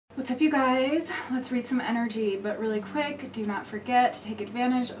What's up, you guys? Let's read some energy, but really quick, do not forget to take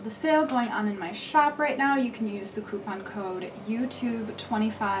advantage of the sale going on in my shop right now. You can use the coupon code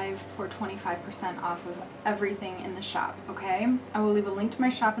YouTube25 for 25% off of everything in the shop, okay? I will leave a link to my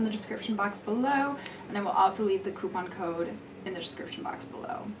shop in the description box below, and I will also leave the coupon code in the description box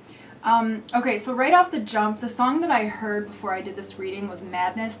below. Okay, so right off the jump, the song that I heard before I did this reading was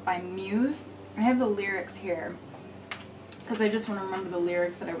Madness by Muse. I have the lyrics here, because I just want to remember the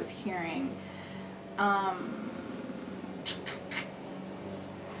lyrics that I was hearing.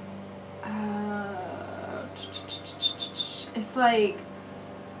 It's like,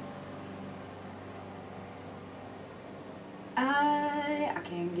 I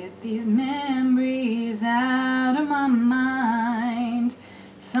can't get these memories out of my mind.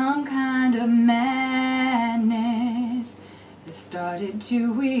 Some kind of madness has started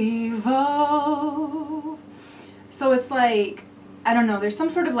to evolve. So it's like, I don't know, there's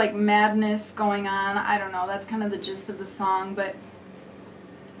some sort of like madness going on. I don't know, that's kind of the gist of the song, but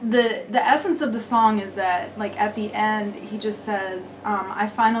the essence of the song is that, like, at the end he just says, I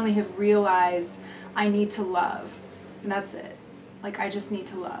finally have realized I need to love. And that's it. Like, I just need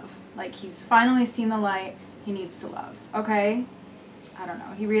to love. Like, he's finally seen the light, he needs to love. Okay? I don't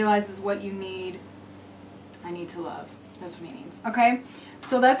know. He realizes what you need. I need to love. That's what he needs. Okay?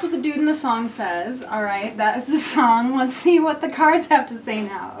 So that's what the dude in the song says. Alright, that is the song. Let's see what the cards have to say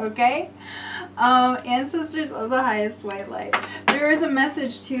now, okay? Ancestors of the highest white light. There is a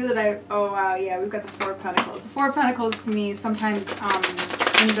message too that oh wow, yeah, we've got the Four of Pentacles. The Four of Pentacles to me sometimes,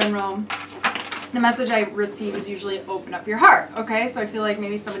 in general, the message I receive is usually open up your heart, okay? So I feel like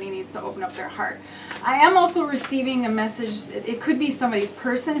maybe somebody needs to open up their heart. I am also receiving a message, it could be somebody's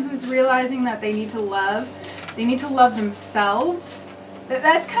person who's realizing that they need to love. They need to love themselves.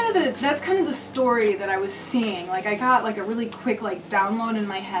 That's kind of the story that I was seeing. Like, I got like a really quick like download in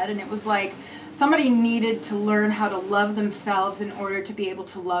my head, and it was like somebody needed to learn how to love themselves in order to be able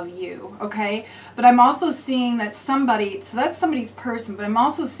to love you, okay? But I'm also seeing that somebody, so that's somebody's person, but I'm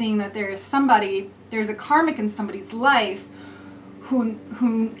also seeing that there's a karmic in somebody's life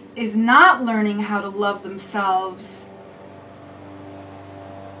who is not learning how to love themselves.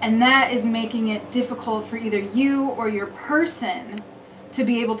 And that is making it difficult for either you or your person to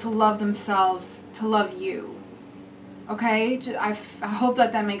be able to love themselves, to love you. Okay? I hope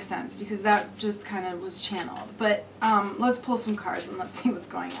that makes sense, because that just kind of was channeled. But let's pull some cards and let's see what's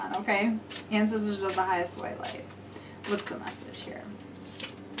going on, okay? Ancestors of the highest white light. What's the message here?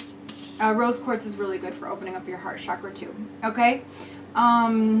 Rose quartz is really good for opening up your heart chakra too. Okay?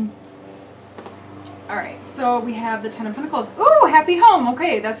 Alright, so we have the Ten of Pentacles. Ooh, happy home.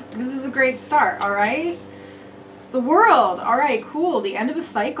 Okay, this is a great start, alright? The World. Alright, cool. The end of a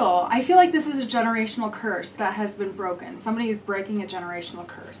cycle. I feel like this is a generational curse that has been broken. Somebody is breaking a generational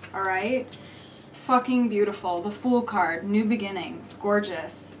curse, alright? Fucking beautiful. The Fool card. New beginnings.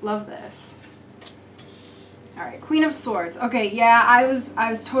 Gorgeous. Love this. Alright, Queen of Swords. Okay, yeah, I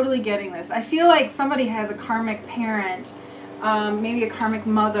was totally getting this. I feel like somebody has a karmic parent, maybe a karmic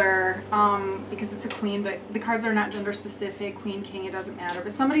mother, because it's a queen, but the cards are not gender specific. Queen, king, it doesn't matter.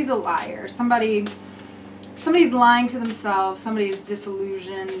 But somebody's a liar. Somebody's lying to themselves. Somebody's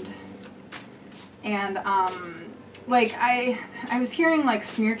disillusioned. And like I was hearing like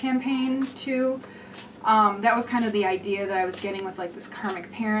smear campaign too. That was kind of the idea that I was getting with like this karmic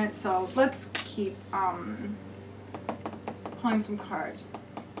parent. So let's keep pulling some cards.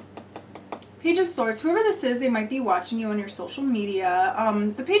 Page of Swords. Whoever this is, they might be watching you on your social media.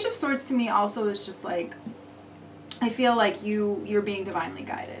 The Page of Swords to me also is just like, I feel like you're being divinely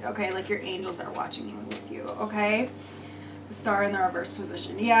guided, okay? Like your angels are watching you with you, okay? The Star in the reverse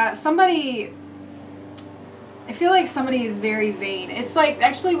position. Yeah, somebody, I feel like somebody is very vain. It's like,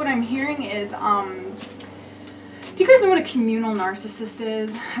 actually what I'm hearing is, do you guys know what a communal narcissist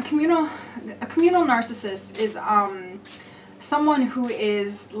is? A communal narcissist is someone who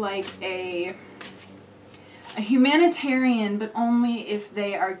is like a humanitarian, but only if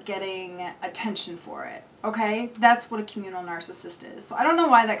they are getting attention for it. Okay? That's what a communal narcissist is. So I don't know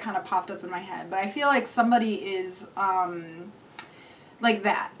why that kind of popped up in my head, but I feel like somebody is like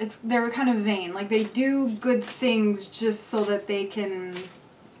that. They're kind of vain. Like they do good things just so that they can,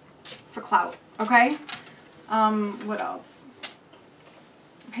 for clout. Okay? What else?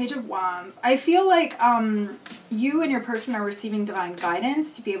 Page of Wands. I feel like you and your person are receiving divine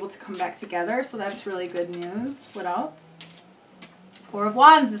guidance to be able to come back together, so that's really good news. What else? Four of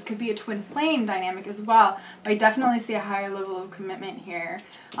Wands. This could be a twin flame dynamic as well, but I definitely see a higher level of commitment here,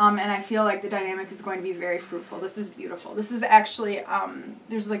 and I feel like the dynamic is going to be very fruitful. This is beautiful. This is actually,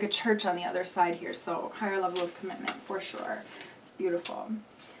 there's like a church on the other side here, so higher level of commitment for sure. It's beautiful.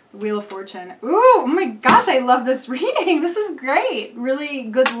 Wheel of Fortune. Ooh, oh my gosh, I love this reading. This is great. Really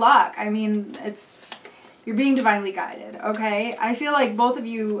good luck. I mean, you're being divinely guided, okay? I feel like both of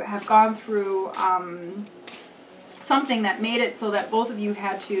you have gone through something that made it so that both of you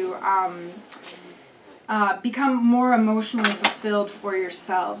had to become more emotionally fulfilled for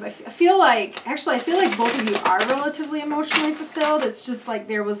yourselves. I feel like both of you are relatively emotionally fulfilled. It's just like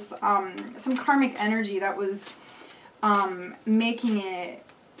there was some karmic energy that was making it,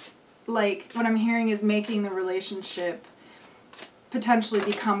 like, what I'm hearing is making the relationship potentially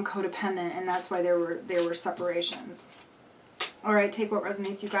become codependent, and that's why there were separations. All right, take what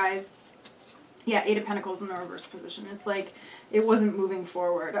resonates, you guys. Yeah, Eight of Pentacles in the reverse position. It's like it wasn't moving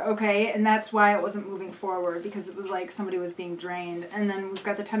forward, okay? And that's why it wasn't moving forward, because it was like somebody was being drained. And then we've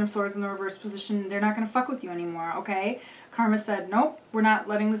got the Ten of Swords in the reverse position. They're not going to fuck with you anymore, okay? Karma said, nope, we're not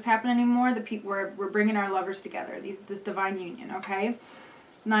letting this happen anymore. We're bringing our lovers together, this divine union, okay?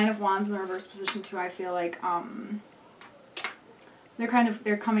 Nine of Wands in the reverse position too. I feel like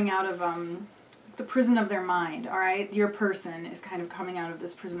they're coming out of the prison of their mind, all right? Your person is kind of coming out of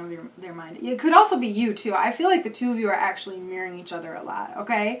this prison of their mind. It could also be you too. I feel like the two of you are actually mirroring each other a lot,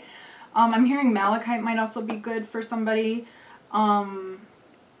 okay? I'm hearing Malachite might also be good for somebody.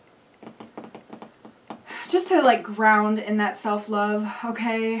 Just to like ground in that self-love,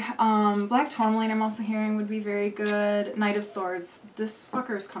 okay? Black Tourmaline I'm also hearing would be very good. Knight of Swords. This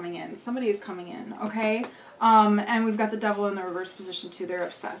fucker is coming in. Somebody is coming in, okay? And we've got the Devil in the reverse position too. They're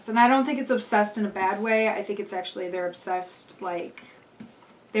obsessed. And I don't think it's obsessed in a bad way. I think it's actually they're obsessed, like,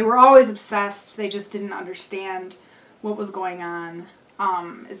 they were always obsessed. They just didn't understand what was going on,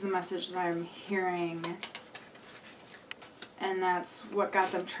 is the message that I'm hearing. And that's what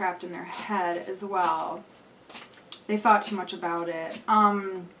got them trapped in their head as well. They thought too much about it.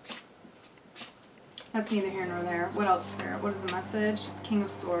 That's neither here nor there. What else is there? What is the message? King of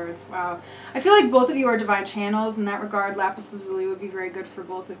Swords. Wow. I feel like both of you are divine channels in that regard. Lapis Lazuli would be very good for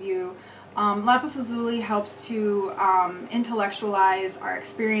both of you. Lapis Lazuli helps to intellectualize our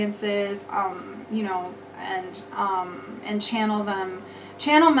experiences, you know, and channel them.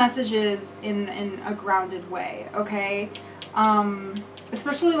 Channel messages in a grounded way, okay?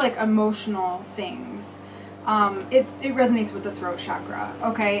 Especially like emotional things. It resonates with the throat chakra,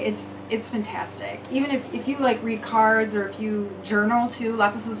 okay? It's fantastic. Even if you like read cards or if you journal too,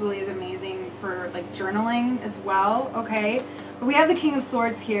 Lapis Lazuli is amazing for like journaling as well, okay? But we have the King of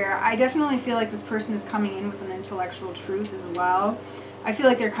Swords here. I definitely feel like this person is coming in with an intellectual truth as well. I feel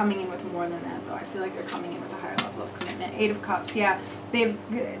like they're coming in with more than that though. I feel like they're coming in with a higher level of commitment. Eight of Cups, yeah.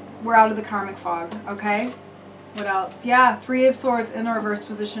 We're out of the karmic fog, okay? What else? Yeah, Three of Swords in the reverse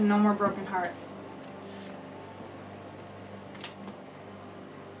position. No more broken hearts.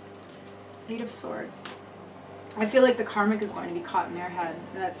 Eight of Swords. I feel like the karmic is going to be caught in their head.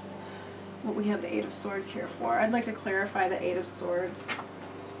 That's what we have the Eight of Swords here for. I'd like to clarify the Eight of Swords.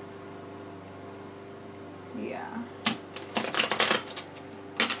 Yeah.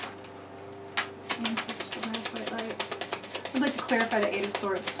 Ancestors of the Highest White Light. I'd like to clarify the Eight of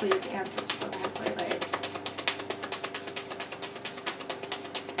Swords, please. Ancestors of the Highest White Light.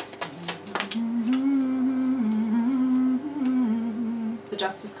 The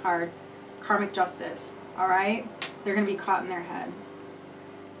Justice card. Karmic justice, all right? They're going to be caught in their head.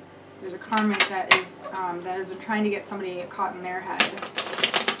 There's a karmic that has been trying to get somebody caught in their head.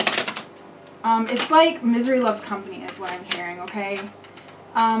 It's like misery loves company is what I'm hearing, okay?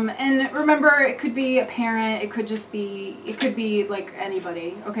 And remember, it could be a parent, it could be like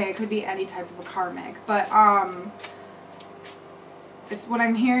anybody, okay? It could be any type of a karmic, but it's what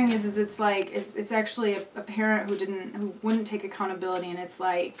I'm hearing is it's like it's actually a parent who wouldn't take accountability, and it's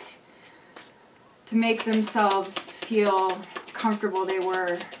like to make themselves feel comfortable, they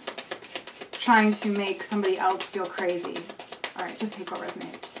were trying to make somebody else feel crazy. All right, just take what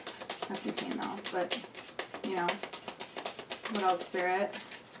resonates. That's insane though, but you know, what else, Spirit?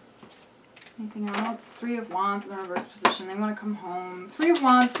 Anything else? Three of Wands in the reverse position. They want to come home. Three of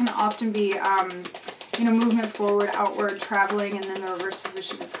Wands can often be, you know, movement forward, outward, traveling, and then the reverse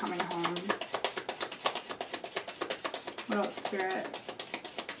position is coming home. What else, Spirit?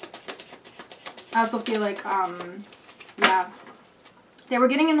 I also feel like, yeah, they were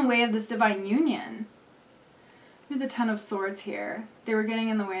getting in the way of this divine union. We have the Ten of Swords here. They were getting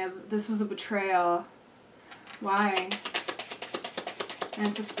in the way of, this was a betrayal. Why?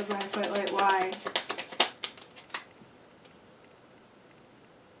 Ancestors of the Highest White Light, why?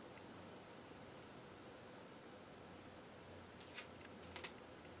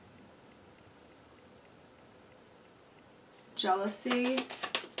 Jealousy.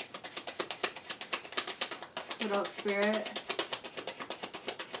 What else, Spirit?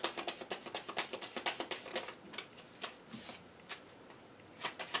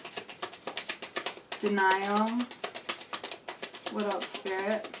 Denial. What else,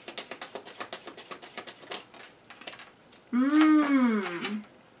 Spirit?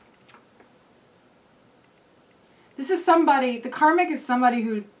 This is somebody, the karmic is somebody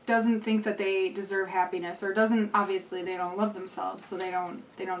who doesn't think that they deserve happiness, or doesn't, obviously they don't love themselves, so they don't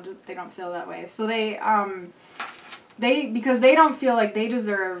feel that way. So because they don't feel like they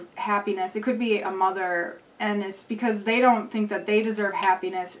deserve happiness. It could be a mother, and it's because they don't think that they deserve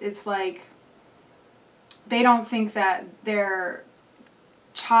happiness. It's like they don't think that their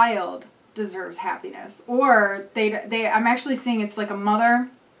child deserves happiness, or I'm actually seeing it's like a mother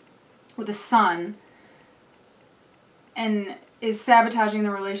with a son, and is sabotaging the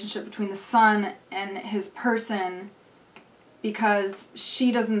relationship between the son and his person because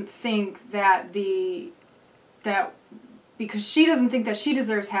she doesn't think that because she doesn't think that she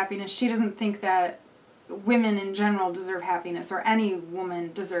deserves happiness. She doesn't think that women in general deserve happiness, or any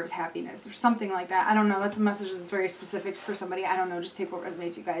woman deserves happiness, or something like that. I don't know. That's a message that's very specific for somebody. I don't know. Just take what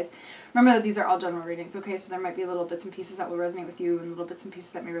resonates, you guys. Remember that these are all general readings, okay? So there might be little bits and pieces that will resonate with you, and little bits and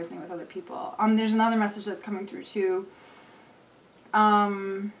pieces that may resonate with other people. There's another message that's coming through too. But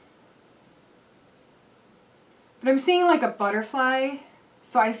I'm seeing like a butterfly,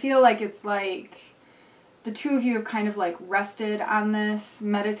 so I feel like it's like the two of you have kind of like rested on this,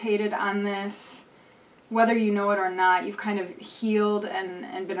 meditated on this, whether you know it or not. You've kind of healed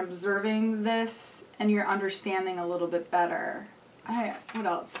and been observing this, and you're understanding a little bit better. What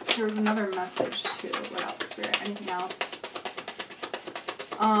else? There was another message too. What else, Spirit? Anything else?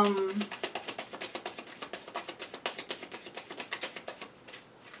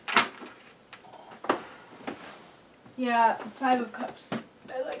 Yeah, 5 of Cups.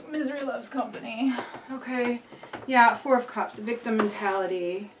 I like misery loves company. Okay. Yeah, 4 of Cups. Victim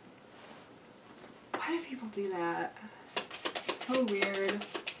mentality. Why do people do that? It's so weird.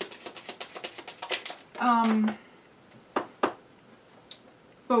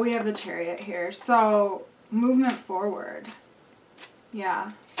 But we have the Chariot here. So, movement forward.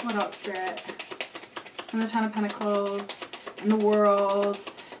 Yeah. What else, Spirit? And the 10 of Pentacles. And the World.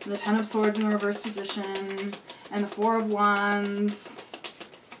 And the 10 of Swords in reverse position. And the 4 of Wands,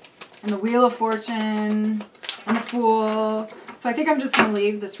 and the Wheel of Fortune, and the Fool. So I think I'm just going to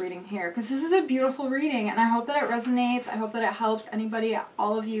leave this reading here, because this is a beautiful reading, and I hope that it resonates. I hope that it helps anybody,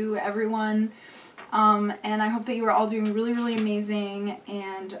 all of you, everyone. And I hope that you are all doing really, really amazing.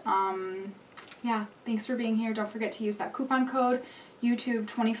 And yeah, thanks for being here. Don't forget to use that coupon code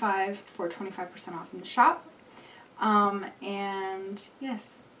YouTube25 for 25% off in the shop. And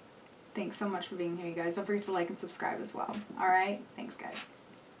yes. Thanks so much for being here, you guys. Don't forget to like and subscribe as well. All right? Thanks, guys.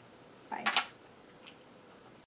 Bye.